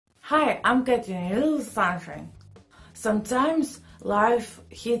Hi, I'm Catherine, Little Sunshine. Sometimes life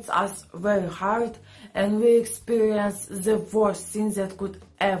hits us very hard and we experience the worst thing that could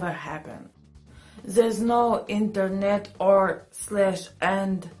ever happen. There's no internet or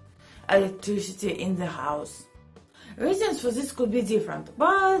 /and electricity in the house. Reasons for this could be different,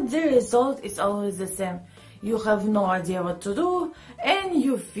 but the result is always the same. You have no idea what to do and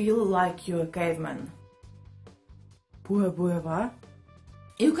you feel like you're a caveman. What?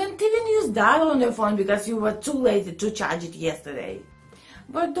 You can't even use dial on your phone because you were too lazy to charge it yesterday.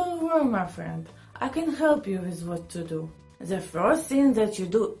 But don't worry, my friend, I can help you with what to do. The first thing that you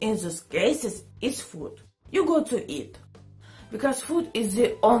do in those cases is food. You go to eat. Because food is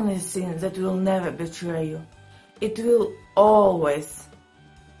the only thing that will never betray you. It will always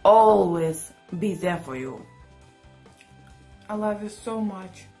be there for you. I love you so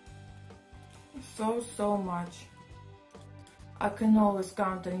much. So much. I can always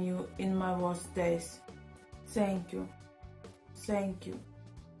count on you in my worst days. Thank you. Thank you.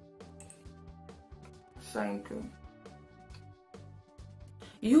 Thank you.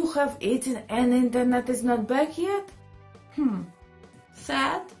 You have eaten and internet is not back yet?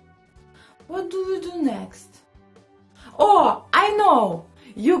 Sad? What do we do next? Oh, I know!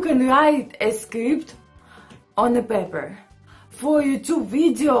 You can write a script on a paper for YouTube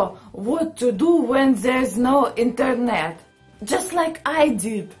video what to do when there's no internet. Just like I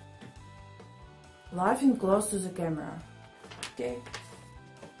did. Laughing close to the camera. Okay.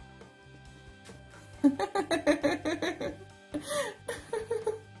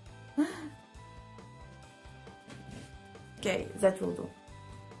 Okay, that will do.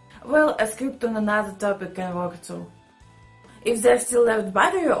 Well, a script on another topic can work too. If there's still left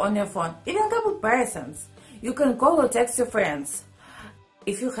battery on your phone, even a couple persons, you can call or text your friends,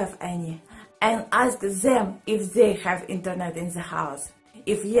 if you have any, and ask them if they have internet in the house.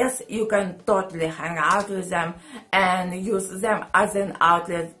 If yes, you can totally hang out with them and use them as an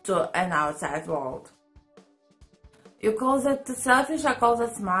outlet to an outside world. You call that selfish, I call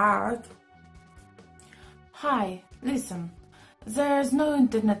that smart. Hi, listen, there's no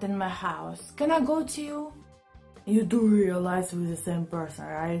internet in my house. Can I go to you? You do realize we're the same person,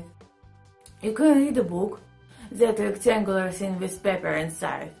 right? You can read a book, that rectangular thing with paper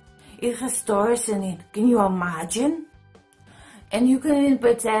inside. It has stories in it, can you imagine? And you can even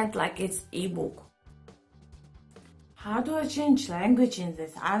pretend like it's ebook. How do I change language in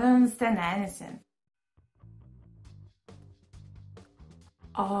this? I don't understand anything.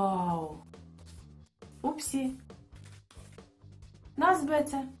 Oh. Oopsie. That's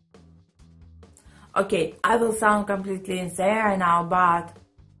better. Okay, I will sound completely insane right now, but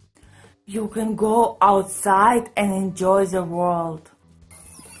you can go outside and enjoy the world.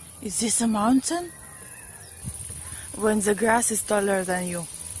 Is this a mountain? When the grass is taller than you.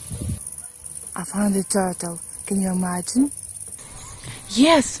 I found a turtle. Can you imagine?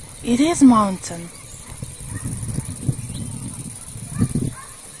 Yes, it is mountain.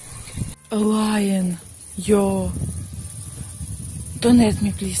 A lion. Yo. Don't hurt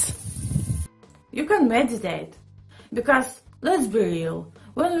me, please. You can meditate. Because, let's be real,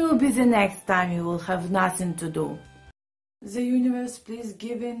 when will be the next time you will have nothing to do? The universe, please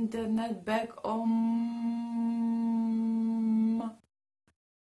give internet back.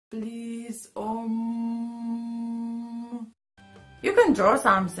 Please. You can draw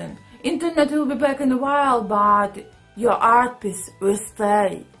something. Internet will be back in a while, but your art piece will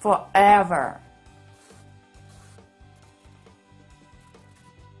stay forever.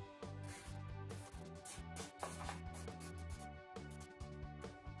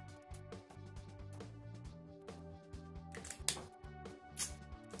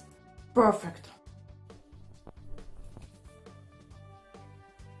 Perfect.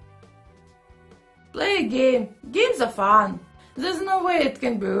 Play a game. Games are fun. There's no way it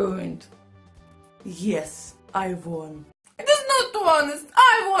can be ruined. Yes, I won. It is not honest.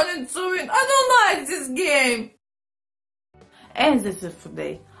 I wanted to win. I don't like this game. And this is for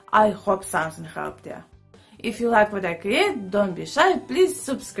today. I hope something helped you. If you like what I create, don't be shy. Please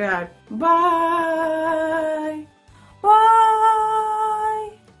subscribe. Bye.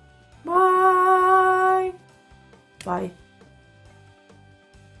 Bye. Bye. Bye.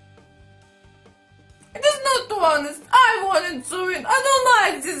 It is not honest. I wanted to win. I don't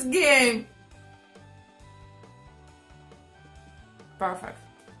like this game. Perfect.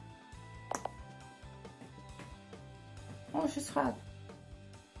 Oh, she's hot.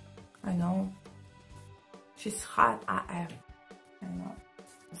 I know. She's hot. I know.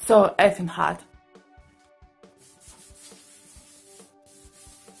 So effing hot.